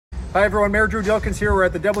Hi everyone, Mayor Drew Dilkens here. We're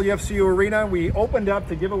at the WFCU Arena. We opened up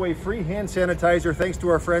to give away free hand sanitizer thanks to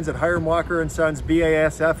our friends at Hiram Walker & Sons,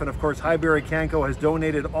 BASF, and of course Highbury Canco has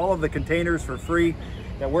donated all of the containers for free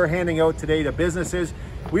that we're handing out today to businesses.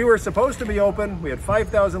 We were supposed to be open. We had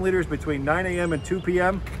 5,000 liters between 9 a.m. and 2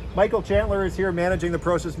 p.m. Michael Chandler is here managing the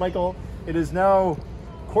process. Michael, it is now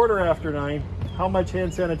 9:15. How much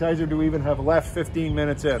hand sanitizer do we even have left 15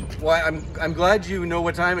 minutes in? Well, I'm glad you know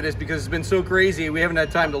what time it is because it's been so crazy. We haven't had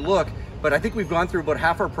time to look, but I think we've gone through about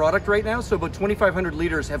half our product right now. So about 2,500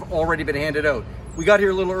 liters have already been handed out. We got here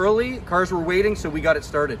a little early. Cars were waiting, so we got it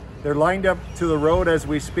started. They're lined up to the road as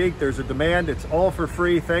we speak. There's a demand. It's all for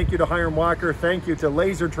free. Thank you to Hiram Walker. Thank you to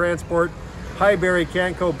Laser Transport, Highbury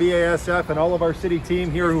Canco, BASF, and all of our city team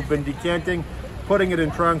here who've been decanting, putting it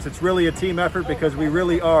in trunks. It's really a team effort because we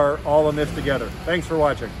really are all in this together. Thanks for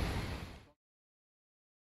watching.